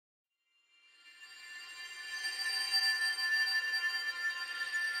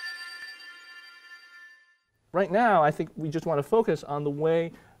right now, I think we just want to focus on the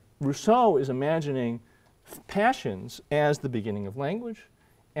way Rousseau is imagining passions as the beginning of language,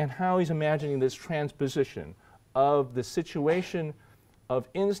 and how he's imagining this transposition of the situation of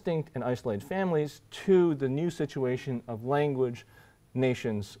instinct and isolated families to the new situation of language,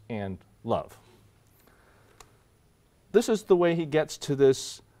 nations, and love. This is the way he gets to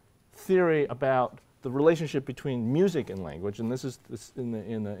this theory about the relationship between music and language, and this is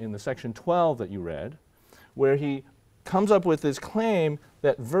in the section 12 that you read, where he comes up with this claim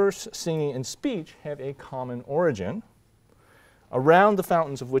that verse, singing, and speech have a common origin. Around the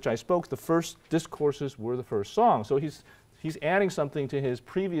fountains of which I spoke, the first discourses were the first songs. So he's adding something to his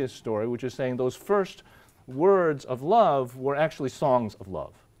previous story, which is saying those first words of love were actually songs of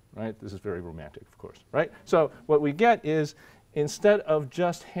love, right? This is very romantic, of course, right? So what we get is, instead of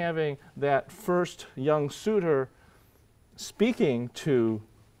just having that first young suitor speaking to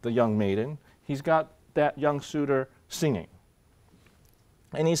the young maiden, he's got that young suitor singing.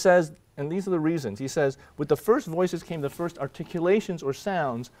 And he says, and these are the reasons, he says, with the first voices came the first articulations or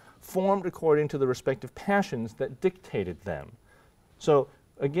sounds formed according to the respective passions that dictated them. So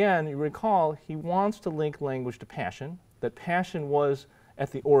again, you recall, he wants to link language to passion, that passion was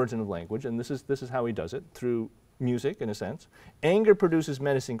at the origin of language, and this is how he does it, through music, in a sense. Anger produces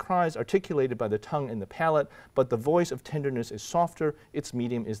menacing cries articulated by the tongue and the palate, but the voice of tenderness is softer, its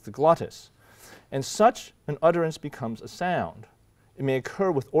medium is the glottis. And such an utterance becomes a sound. It may occur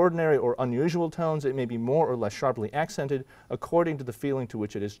with ordinary or unusual tones. It may be more or less sharply accented according to the feeling to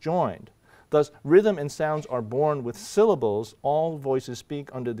which it is joined. Thus, rhythm and sounds are born with syllables. All voices speak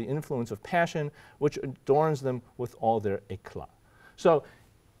under the influence of passion, which adorns them with all their éclat. So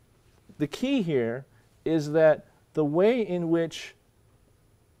the key here is that the way in which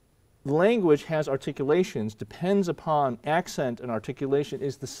language has articulations depends upon accent, and articulation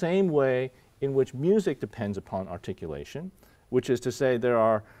is the same way in which music depends upon articulation, which is to say there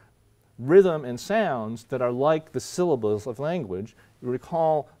are rhythm and sounds that are like the syllables of language. You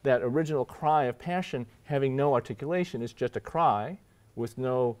recall that original cry of passion having no articulation. It's just a cry with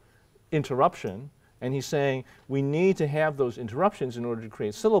no interruption. And he's saying we need to have those interruptions in order to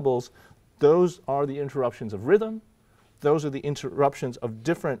create syllables. Those are the interruptions of rhythm. Those are the interruptions of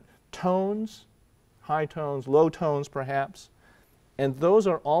different tones, high tones, low tones perhaps. And those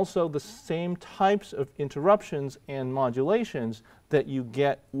are also the same types of interruptions and modulations that you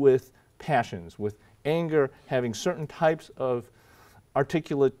get with passions, with anger having certain types of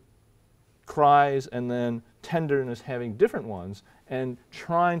articulate cries and then tenderness having different ones, and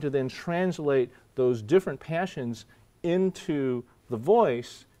trying to then translate those different passions into the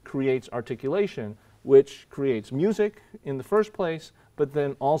voice creates articulation, which creates music in the first place, but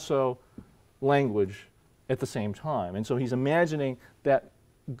then also language at the same time. And so he's imagining that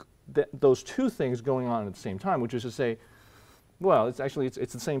those two things going on at the same time, which is to say, well, it's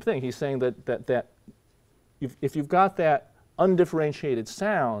the same thing. He's saying that if you've got that undifferentiated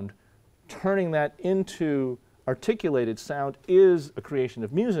sound, turning that into articulated sound is a creation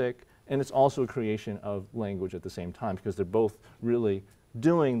of music, and it's also a creation of language at the same time, because they're both really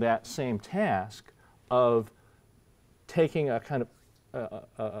doing that same task of taking a kind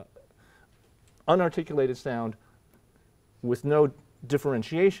of unarticulated sound with no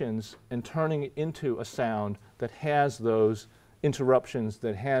differentiations and turning it into a sound that has those interruptions,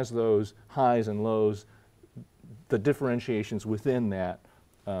 that has those highs and lows, the differentiations within that,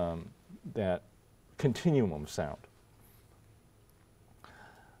 that continuum of sound.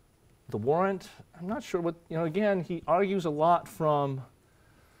 The warrant, I'm not sure what, again, he argues a lot from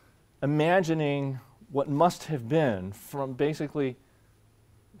imagining what must have been, from basically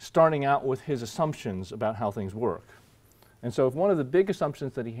starting out with his assumptions about how things work. And so if one of the big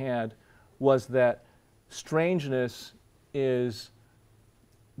assumptions that he had was that strangeness is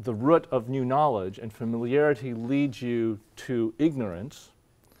the root of new knowledge and familiarity leads you to ignorance,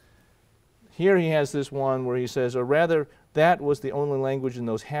 here he has this one where he says, or rather, that was the only language in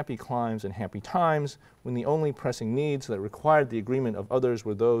those happy climes and happy times when the only pressing needs that required the agreement of others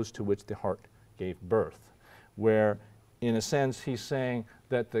were those to which the heart gave birth. Where, in a sense, he's saying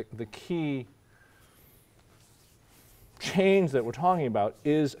that the key change that we're talking about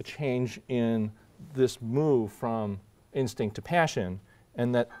is a change in this move from instinct to passion,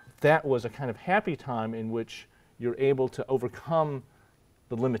 and that was a kind of happy time in which you're able to overcome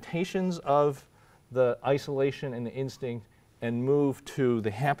the limitations of the isolation and the instinct and move to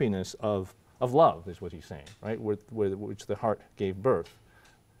the happiness of love, is what he's saying, right? Which the heart gave birth.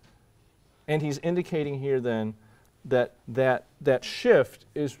 And he's indicating here then that shift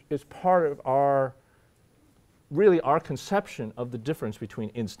is part of our conception of the difference between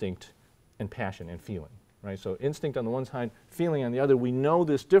instinct and passion and feeling. right? So instinct on the one side, feeling on the other. We know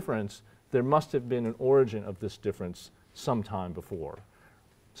this difference. There must have been an origin of this difference sometime before.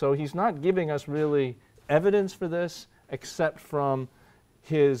 So he's not giving us really evidence for this except from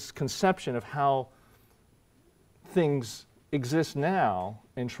his conception of how things exist now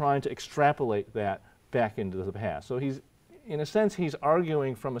and trying to extrapolate that back into the past. So he's, in a sense, he's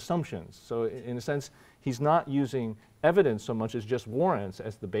arguing from assumptions. So in a sense, he's not using evidence so much as just warrants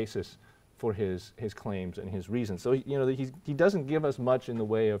as the basis for his claims and his reasons. So you know, he doesn't give us much in the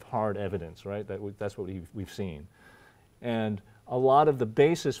way of hard evidence, right? That's what we've seen. And a lot of the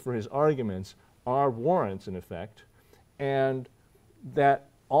basis for his arguments are warrants, in effect, and that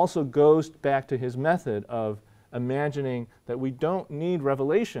also goes back to his method of imagining that we don't need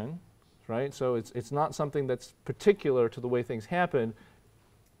revelation, right? So it's not something that's particular to the way things happen.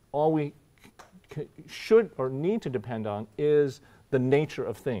 All we should or need to depend on is the nature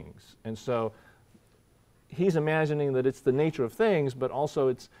of things. And so he's imagining that it's the nature of things, but also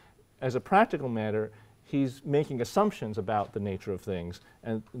it's, as a practical matter, he's making assumptions about the nature of things,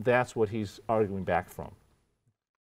 and that's what he's arguing back from.